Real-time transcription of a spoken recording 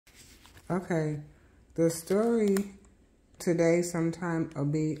Okay, the story today sometime will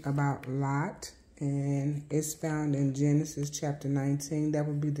be about Lot, and it's found in Genesis chapter 19. That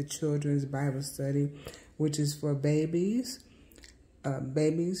would be the children's Bible study, which is for babies,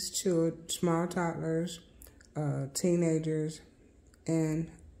 small toddlers, teenagers, and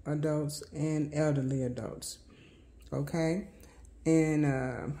adults and elderly adults. Okay, and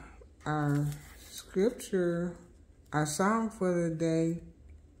our song for the day.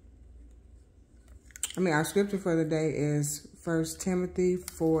 Our scripture for the day is 1 Timothy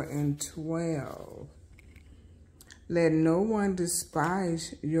 4:12. Let no one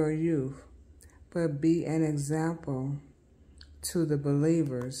despise your youth, but be an example to the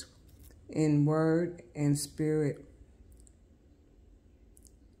believers in word and spirit,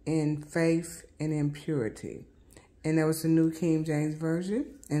 in faith and in purity. And that was the New King James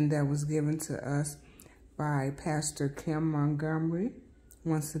Version, and that was given to us by Pastor Kim Montgomery.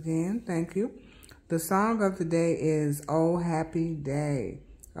 Once again, thank you. The song of the day is Oh Happy Day.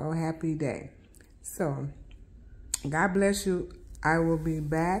 Oh Happy Day. So, God bless you. I will be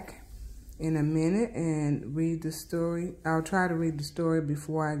back in a minute and read the story. I'll try to read the story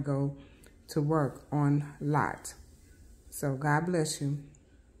before I go to work on Lot. So, God bless you.